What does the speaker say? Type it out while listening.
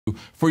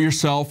for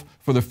yourself,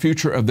 for the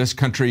future of this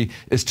country,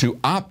 is to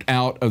opt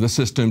out of the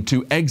system,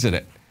 to exit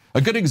it. A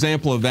good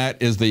example of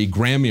that is the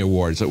Grammy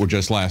Awards that were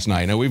just last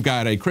night. Now, we've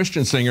got a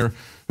Christian singer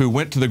who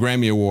went to the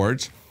Grammy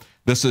Awards.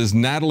 This is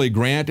Natalie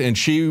Grant, and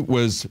she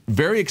was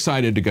very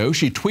excited to go.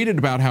 She tweeted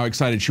about how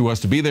excited she was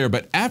to be there,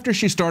 but after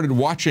she started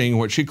watching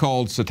what she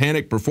called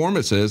satanic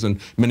performances, and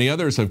many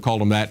others have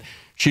called them that,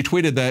 she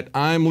tweeted that,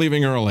 "I'm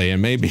leaving early,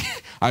 and maybe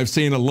I've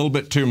seen a little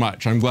bit too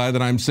much. I'm glad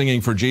that I'm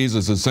singing for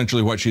Jesus," is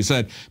essentially what she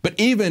said. But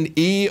even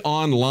E!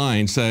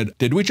 Online said,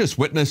 "Did we just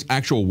witness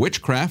actual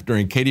witchcraft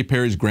during Katy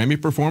Perry's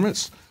Grammy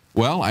performance?"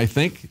 Well, I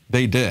think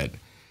they did.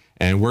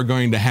 And we're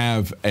going to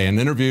have an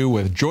interview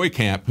with Joy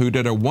Camp, who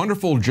did a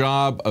wonderful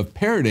job of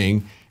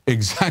parroting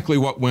exactly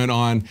what went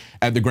on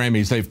at the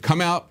Grammys. They've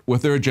come out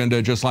with their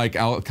agenda, just like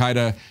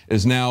Al-Qaeda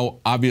is now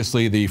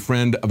obviously the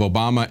friend of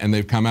Obama, and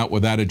they've come out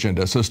with that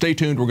agenda. So stay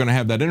tuned. We're going to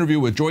have that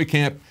interview with Joy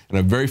Camp and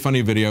a very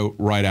funny video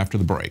right after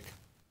the break.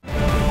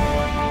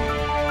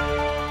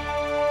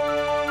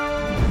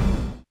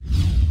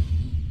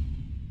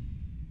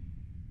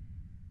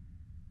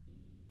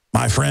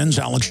 My friends,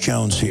 Alex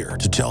Jones here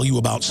to tell you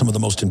about some of the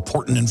most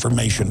important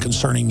information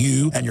concerning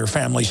you and your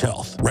family's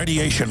health.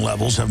 Radiation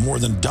levels have more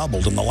than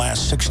doubled in the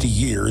last 60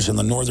 years in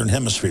the Northern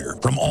Hemisphere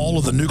from all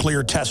of the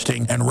nuclear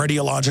testing and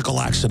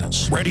radiological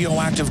accidents.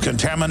 Radioactive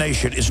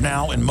contamination is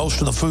now in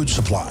most of the food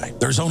supply.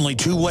 There's only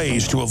two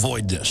ways to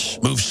avoid this.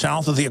 Move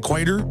south of the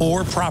equator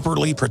or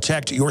properly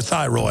protect your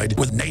thyroid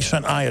with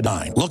nascent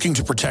iodine. Looking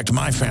to protect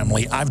my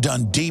family, I've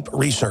done deep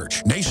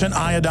research. Nascent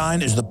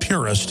iodine is the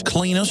purest,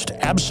 cleanest,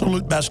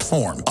 absolute best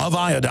form of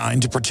iodine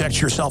to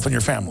protect yourself and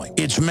your family.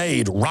 It's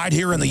made right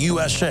here in the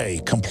USA,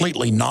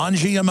 completely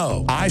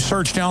non-GMO. I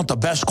searched out the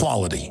best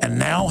quality and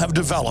now have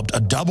developed a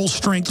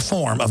double-strength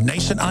form of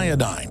nascent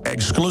iodine,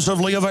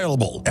 exclusively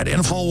available at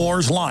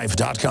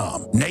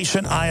INFOWARSLife.com.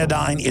 Nascent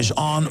iodine is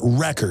on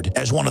record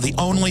as one of the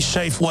only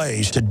safe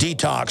ways to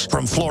detox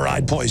from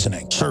fluoride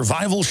poisoning.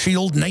 Survival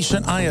Shield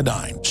Nascent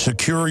Iodine.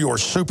 Secure your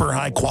super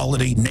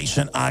high-quality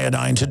nascent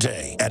iodine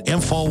today at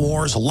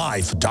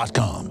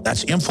INFOWARSLife.com.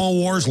 That's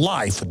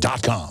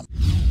INFOWARSLife.com.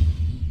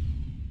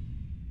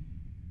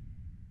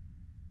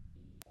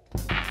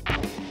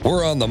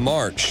 We're on the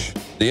march.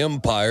 The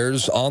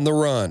empire's on the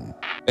run.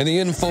 And the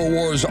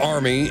InfoWars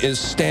army is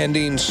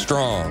standing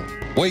strong.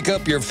 Wake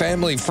up your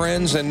family,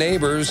 friends, and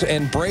neighbors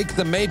and break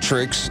the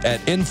matrix at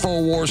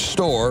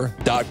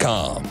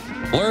InfoWarsStore.com.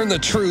 Learn the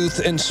truth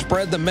and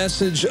spread the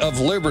message of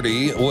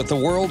liberty with the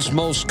world's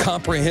most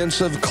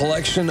comprehensive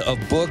collection of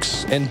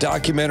books and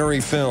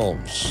documentary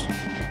films.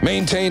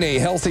 Maintain a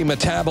healthy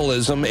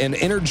metabolism and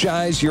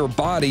energize your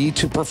body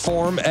to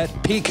perform at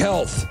peak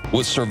health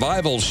with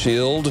Survival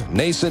Shield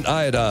Nascent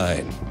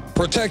Iodine.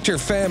 Protect your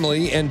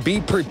family and be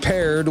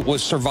prepared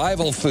with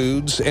survival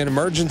foods and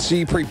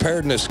emergency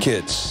preparedness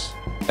kits.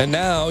 And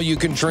now you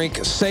can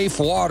drink safe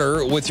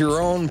water with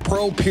your own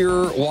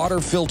ProPure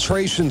water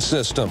filtration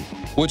system,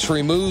 which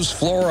removes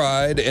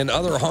fluoride and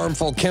other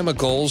harmful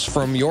chemicals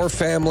from your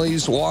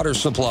family's water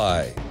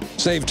supply.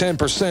 Save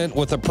 10%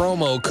 with the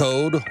promo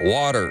code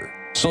WATER.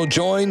 So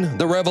join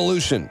the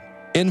revolution.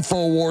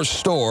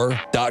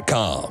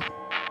 InfoWarsStore.com.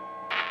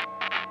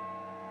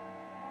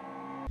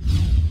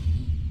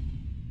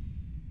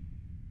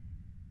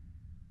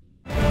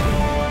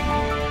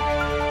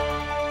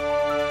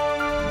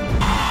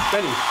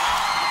 Benny,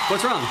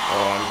 what's wrong?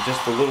 Oh, I'm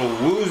just a little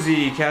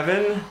woozy,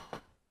 Kevin.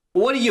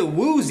 What are you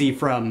woozy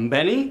from,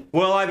 Benny?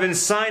 Well, I've been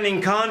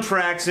signing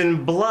contracts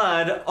in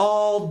blood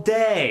all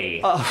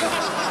day.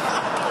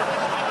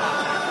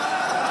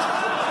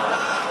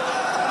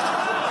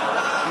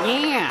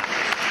 Yeah.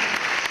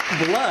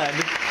 Blood?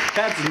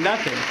 That's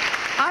nothing.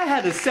 I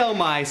had to sell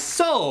my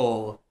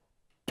soul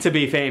to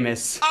be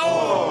famous.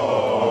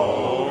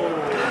 Oh!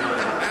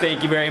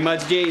 Thank you very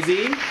much,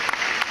 Jay-Z.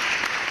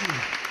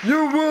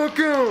 You're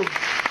welcome!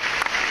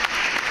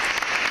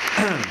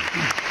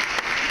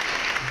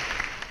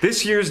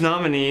 This year's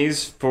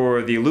nominees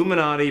for the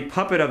Illuminati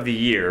Puppet of the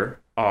Year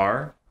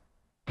are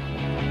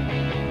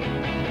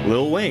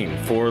Lil Wayne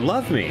for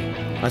Love Me,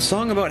 a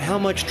song about how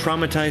much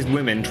traumatized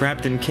women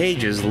trapped in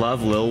cages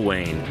love Lil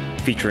Wayne,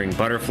 featuring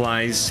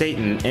butterflies,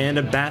 Satan, and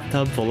a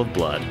bathtub full of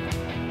blood.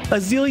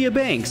 Azealia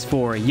Banks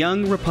for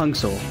Young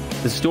Rapunzel,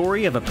 the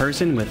story of a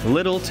person with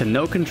little to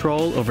no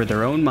control over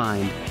their own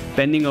mind,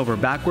 bending over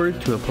backward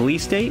to a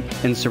police state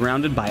and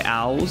surrounded by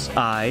owls,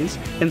 eyes,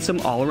 and some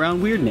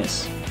all-around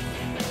weirdness.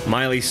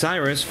 Miley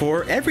Cyrus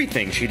for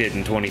everything she did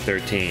in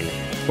 2013.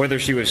 Whether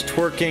she was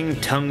twerking,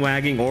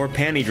 tongue-wagging, or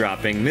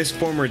panty-dropping, this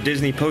former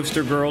Disney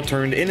poster girl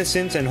turned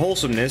innocence and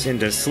wholesomeness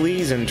into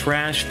sleaze and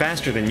trash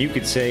faster than you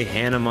could say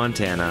Hannah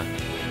Montana.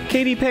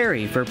 Katy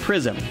Perry for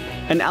Prism,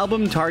 an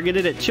album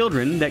targeted at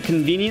children that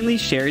conveniently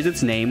shares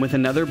its name with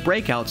another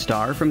breakout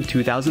star from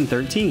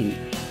 2013,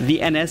 the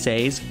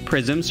NSA's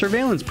Prism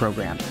surveillance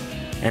program.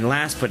 And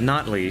last but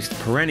not least,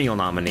 perennial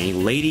nominee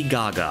Lady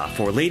Gaga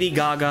for Lady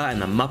Gaga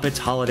and the Muppets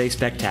Holiday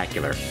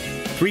Spectacular.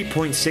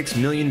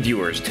 3.6 million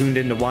viewers tuned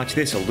in to watch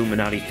this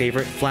Illuminati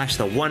favorite flash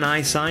the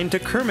one-eye sign to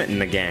Kermit and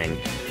the gang.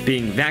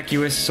 Being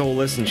vacuous,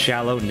 soulless, and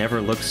shallow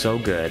never looked so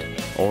good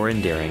or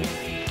endearing.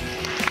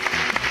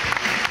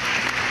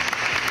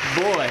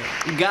 Boy,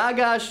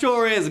 Gaga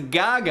sure is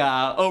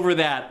Gaga over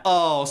that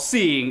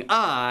all-seeing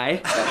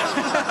eye.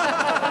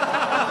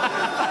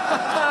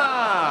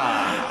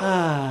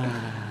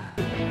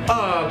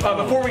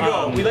 Before we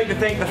go, we'd like to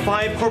thank the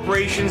 5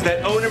 corporations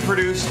that own and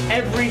produce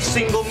every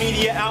single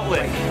media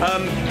outlet.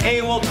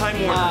 AOL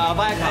Time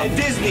Warner,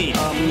 Disney,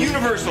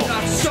 Universal,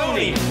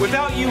 Sony.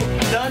 Without you,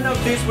 none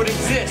of this would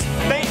exist.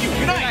 Thank you.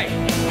 Good night.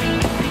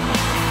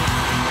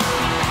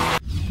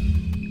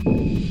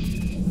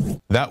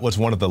 That was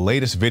one of the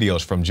latest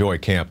videos from Joy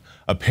Camp,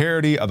 a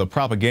parody of the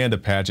propaganda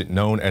pageant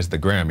known as the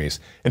Grammys.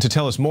 And to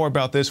tell us more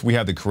about this, we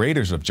have the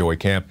creators of Joy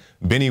Camp,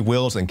 Benny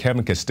Wills and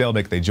Kevin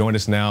Kostelnik. They join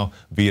us now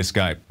via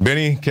Skype.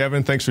 Benny,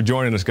 Kevin, thanks for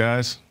joining us,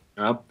 guys.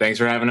 Well, thanks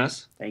for having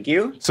us. Thank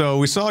you. So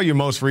we saw your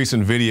most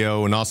recent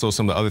video and also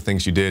some of the other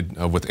things you did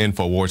with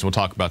INFOWARS. We'll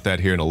talk about that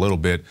here in a little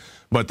bit.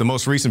 But the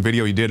most recent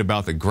video you did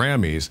about the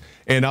Grammys,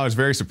 and I was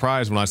very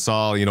surprised when I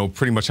saw,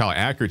 pretty much how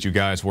accurate you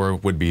guys were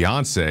with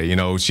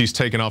Beyonce. She's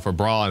taking off her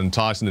bra and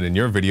tossing it in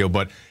your video,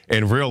 but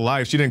in real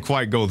life, she didn't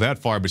quite go that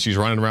far, but she's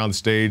running around the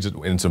stage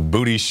in some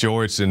booty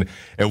shorts, and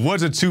it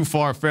wasn't too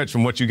far-fetched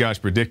from what you guys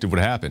predicted would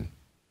happen.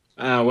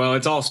 Well,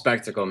 it's all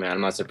spectacle, man.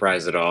 I'm not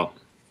surprised at all.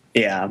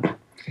 Yeah.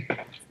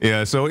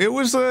 Yeah, so it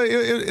was,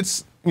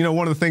 it's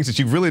one of the things that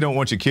you really don't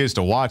want your kids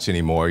to watch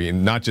anymore.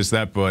 Not just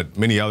that, but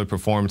many other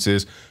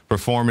performances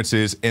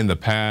in the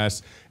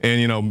past.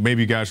 And,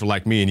 maybe you guys were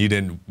like me and you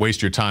didn't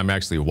waste your time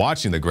actually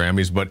watching the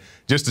Grammys, but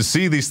just to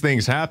see these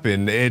things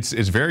happen, it's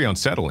very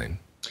unsettling.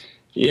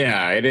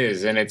 Yeah, it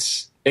is. And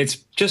it's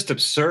just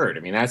absurd.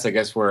 I mean, that's, I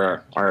guess,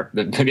 where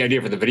the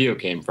idea for the video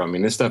came from. I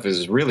mean, this stuff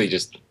is really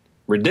just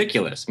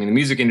ridiculous. I mean, the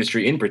music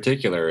industry in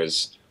particular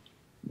is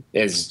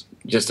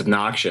just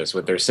obnoxious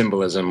with their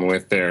symbolism,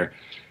 with their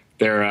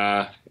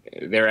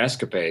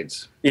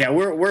escapades. Yeah,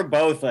 we're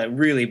both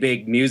really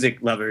big music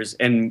lovers,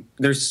 and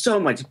there's so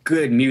much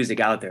good music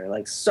out there,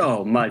 like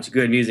so much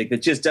good music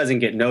that just doesn't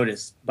get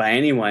noticed by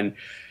anyone.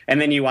 And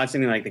then you watch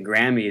something like the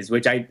Grammys,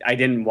 which I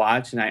didn't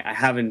watch, and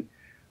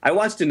I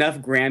watched enough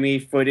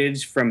Grammy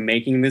footage from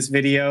making this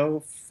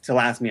video to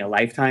last me a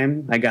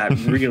lifetime. I got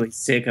really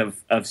sick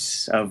of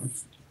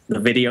the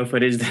video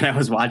footage that I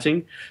was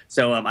watching.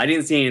 So I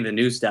didn't see any of the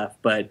new stuff,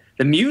 but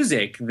the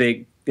music,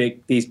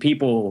 these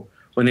people,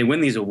 when they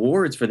win these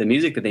awards for the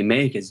music that they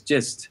make, is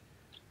just,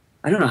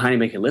 I don't know how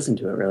anybody can listen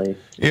to it, really.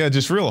 Yeah,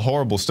 just real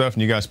horrible stuff.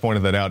 And you guys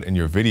pointed that out in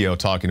your video,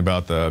 talking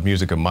about the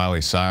music of Miley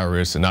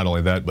Cyrus, and not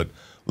only that, but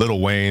Lil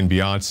Wayne,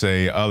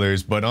 Beyonce,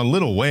 others. But on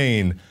Lil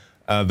Wayne,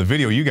 the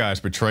video you guys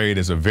portrayed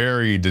is a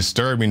very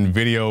disturbing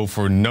video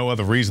for no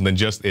other reason than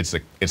just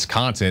its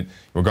content,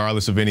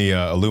 regardless of any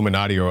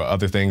Illuminati or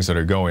other things that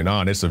are going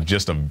on. It's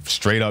just a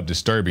straight up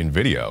disturbing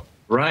video.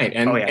 Right,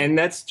 and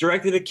that's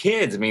directed at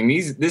kids. I mean,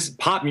 this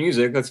pop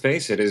music, let's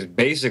face it, is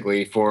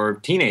basically for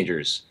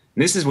teenagers.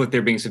 This is what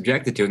they're being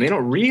subjected to, and they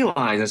don't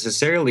realize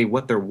necessarily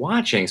what they're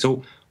watching.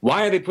 So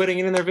why are they putting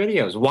it in their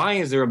videos? Why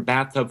is there a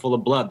bathtub full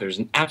of blood?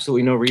 There's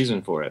absolutely no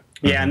reason for it.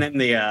 Yeah, and then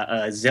the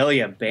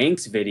Azealia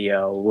Banks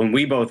video, when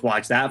we both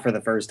watched that for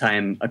the first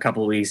time a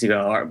couple of weeks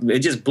ago, it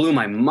just blew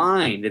my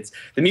mind. It's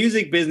the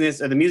music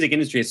business, or the music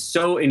industry, is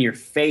so in your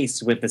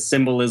face with the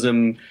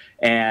symbolism.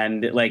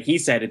 And like he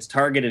said, it's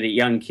targeted at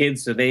young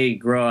kids, so they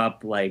grow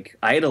up like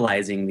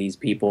idolizing these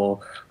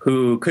people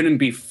who couldn't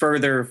be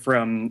further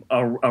from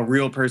a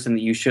real person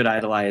that you should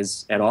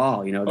idolize at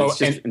all. It's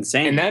just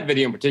insane. And that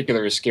video in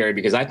particular is scary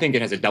because I think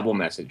it has a double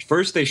message.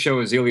 First, they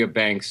show Azealia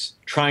Banks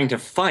trying to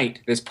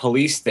fight this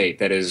police state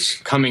that is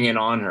coming in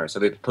on her. So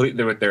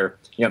they're with their,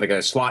 like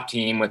a SWAT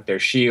team with their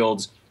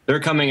shields. They're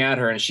coming at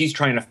her, and she's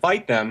trying to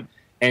fight them.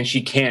 And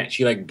she can't.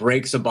 She like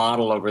breaks a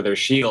bottle over their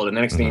shield, and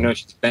the next thing you know,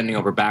 she's bending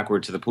over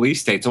backward to the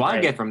police state. So I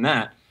get from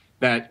that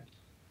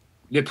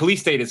the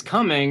police state is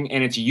coming,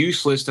 and it's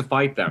useless to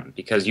fight them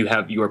because you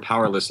are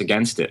powerless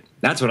against it.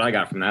 That's what I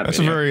got from that. That's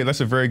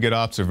a very good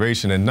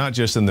observation, and not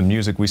just in the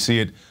music. We see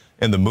it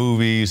in the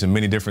movies and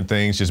many different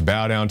things. Just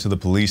bow down to the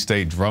police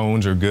state.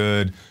 Drones are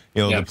good.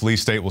 The police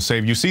state will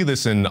save. You see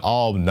this in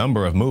all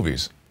number of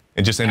movies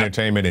and just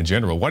entertainment in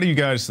general. Why do you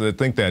guys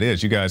think that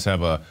is? You guys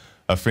have a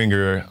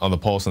finger on the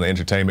pulse in the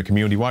entertainment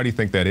community. Why do you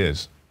think that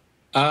is?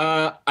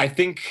 I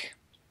think,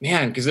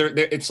 man, because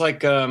it's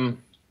like, how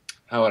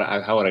would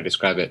I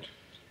describe it?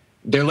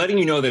 They're letting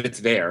you know that it's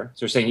there.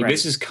 So they're saying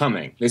this is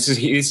coming. This is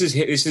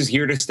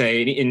here to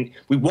stay, and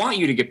we want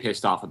you to get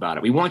pissed off about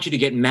it. We want you to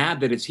get mad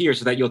that it's here,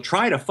 so that you'll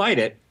try to fight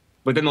it,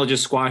 but then they'll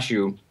just squash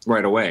you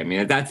right away. I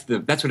mean, that's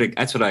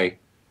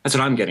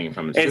what I'm getting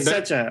from it. It's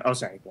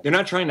They're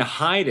not trying to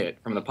hide it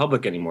from the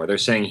public anymore. They're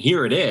saying,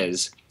 here it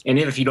is. And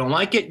if you don't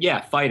like it,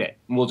 fight it.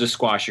 We'll just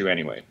squash you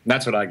anyway.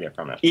 That's what I get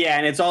from it. Yeah,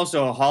 and it's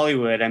also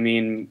Hollywood. I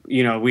mean,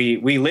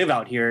 we live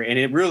out here, and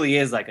it really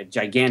is like a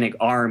gigantic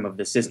arm of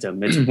the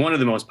system. It's one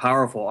of the most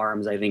powerful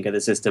arms, I think, of the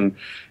system.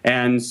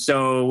 And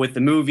so with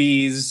the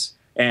movies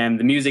and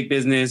the music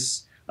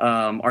business,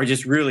 are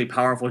just really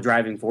powerful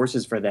driving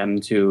forces for them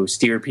to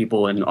steer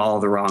people in all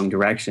the wrong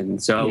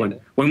directions. So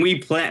when we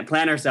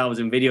plan ourselves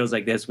in videos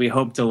like this, we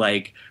hope to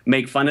like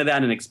make fun of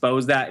that and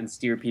expose that and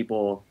steer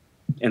people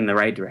in the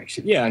right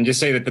direction. Yeah, and just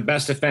say that the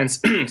best defense,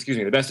 excuse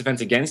me, the best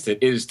defense against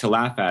it is to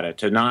laugh at it,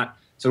 to not.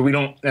 So we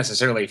don't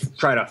necessarily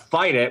try to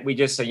fight it. We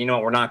just say, you know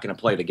what, we're not going to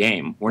play the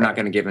game. We're not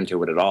going to give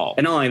into it at all.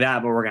 And not only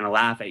that, but we're going to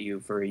laugh at you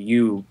for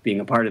you being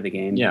a part of the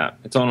game. Yeah,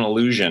 it's all an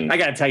illusion. I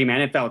got to tell you,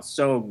 man, it felt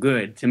so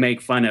good to make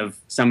fun of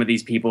some of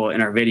these people in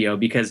our video,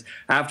 because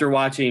after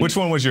watching... Which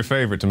one was your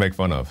favorite to make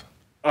fun of?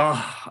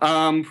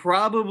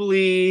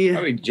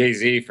 Probably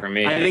Jay-Z for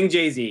me. I think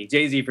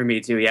Jay-Z for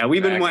me too. Yeah,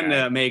 we've been wanting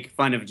to make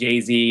fun of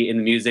Jay-Z in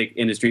the music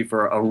industry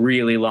for a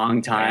really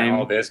long time. And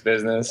all this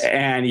business.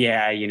 And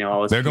yeah, you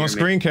know, they're going to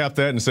screen cap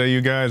that and say you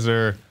guys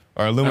are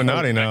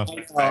Illuminati now.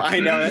 I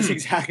know, that's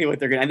exactly what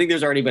they're going to. I think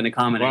there's already been a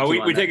comment. Well,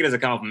 we take it as a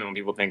compliment when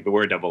people think that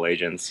we're double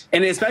agents.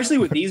 And especially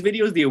with these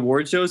videos, the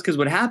award shows, because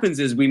what happens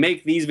is we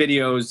make these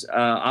videos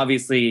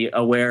obviously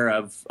aware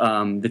of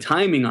the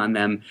timing on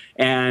them,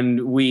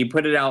 and we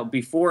put it out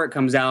before it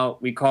comes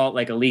out. We call it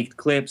like a leaked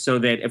clip, so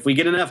that if we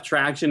get enough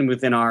traction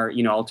within our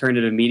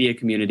alternative media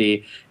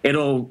community,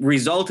 it'll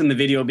result in the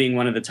video being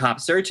one of the top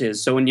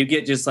searches. So when you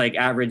get just like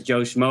average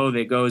Joe Schmo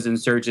that goes and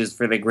searches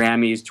for the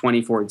Grammys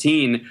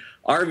 2014,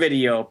 our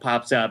video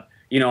pops up,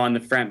 on the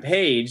front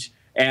page,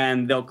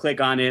 and they'll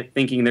click on it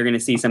thinking they're going to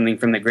see something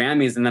from the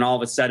Grammys, and then all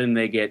of a sudden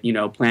they get,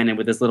 planted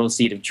with this little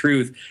seed of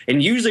truth.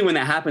 And usually when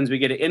that happens, we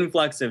get an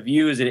influx of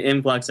views and an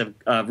influx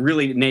of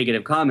really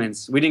negative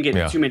comments. We didn't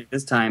get too many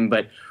this time,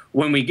 but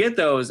when we get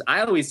those,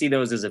 I always see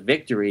those as a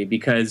victory,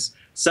 because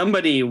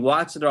somebody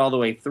watched it all the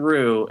way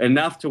through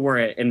enough to where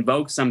it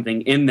invokes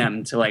something in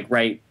them to like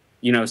write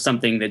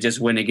something that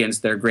just went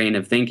against their grain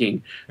of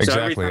thinking.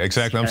 Exactly.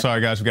 I'm sorry,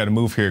 guys. We got to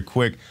move here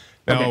quick.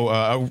 Now,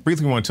 I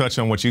briefly want to touch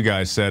on what you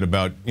guys said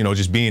about,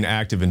 just being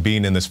active and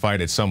being in this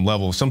fight at some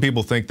level. Some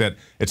people think that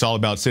it's all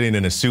about sitting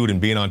in a suit and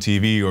being on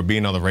TV or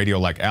being on the radio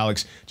like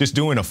Alex. Just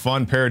doing a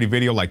fun parody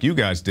video like you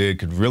guys did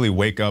could really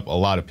wake up a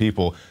lot of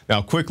people.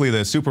 Now, quickly,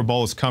 the Super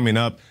Bowl is coming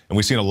up, and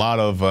we've seen a lot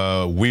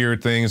of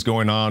weird things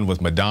going on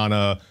with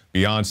Madonna,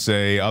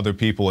 Beyonce, other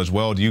people as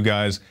well. Do you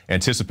guys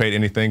anticipate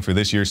anything for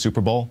this year's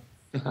Super Bowl?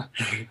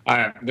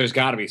 There's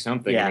got to be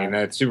something. Yeah. I mean,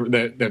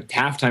 the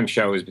halftime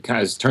show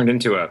has turned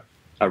into a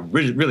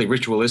really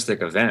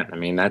ritualistic event. I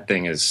mean, that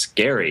thing is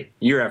scary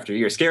year after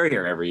year,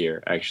 scarier every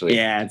year, actually.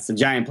 Yeah, it's a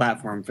giant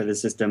platform for the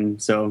system,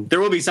 so there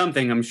will be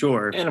something, I'm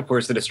sure. And of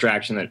course, the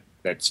distraction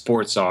that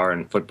sports are,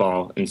 and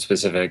football in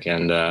specific,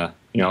 and they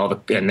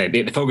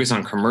focus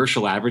on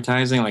commercial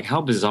advertising. Like,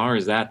 how bizarre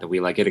is that we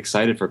like get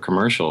excited for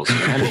commercials?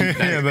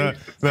 The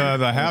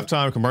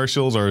halftime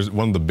commercials are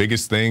one of the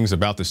biggest things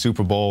about the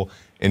Super Bowl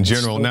in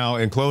general. Now,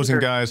 in closing,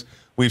 guys,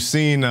 we've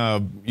seen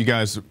you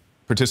guys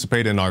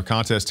participate in our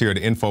contest here at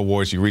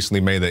InfoWars. You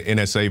recently made the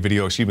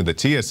the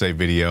TSA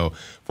video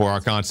for our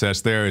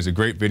contest. There is a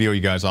great video. You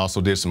guys also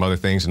did some other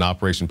things in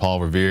Operation Paul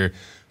Revere.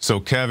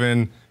 So,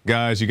 Kevin,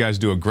 guys, you guys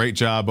do a great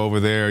job over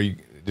there. You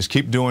just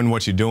keep doing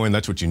what you're doing.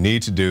 That's what you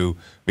need to do,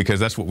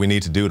 because that's what we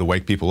need to do to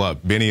wake people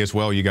up. Benny, as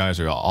well, you guys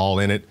are all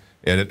in it,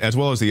 as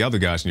well as the other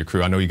guys in your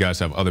crew. I know you guys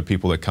have other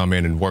people that come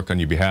in and work on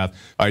your behalf.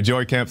 All right,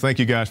 Joey Camp, thank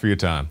you guys for your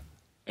time.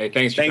 Hey,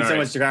 thanks so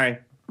much, Jakari.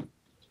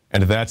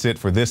 And that's it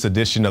for this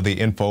edition of the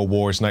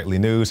InfoWars Nightly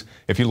News.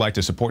 If you'd like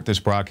to support this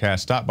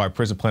broadcast, stop by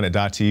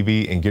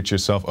prisonplanet.tv and get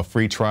yourself a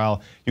free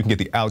trial. You can get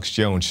the Alex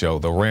Jones Show,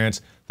 the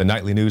rants, the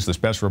nightly news, the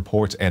special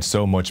reports, and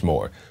so much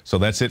more. So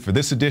that's it for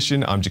this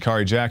edition. I'm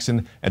Jakari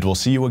Jackson, and we'll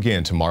see you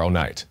again tomorrow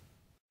night.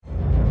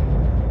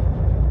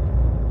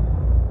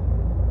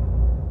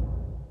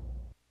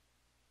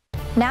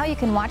 Now you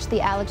can watch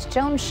the Alex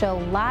Jones Show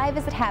live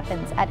as it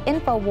happens at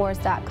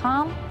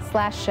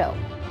Infowars.com/show.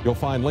 You'll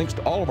find links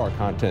to all of our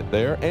content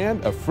there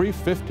and a free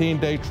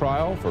 15-day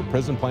trial for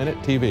Prison Planet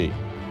TV.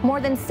 More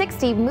than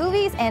 60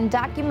 movies and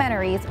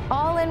documentaries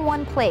all in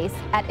one place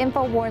at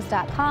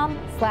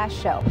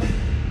Infowars.com/show.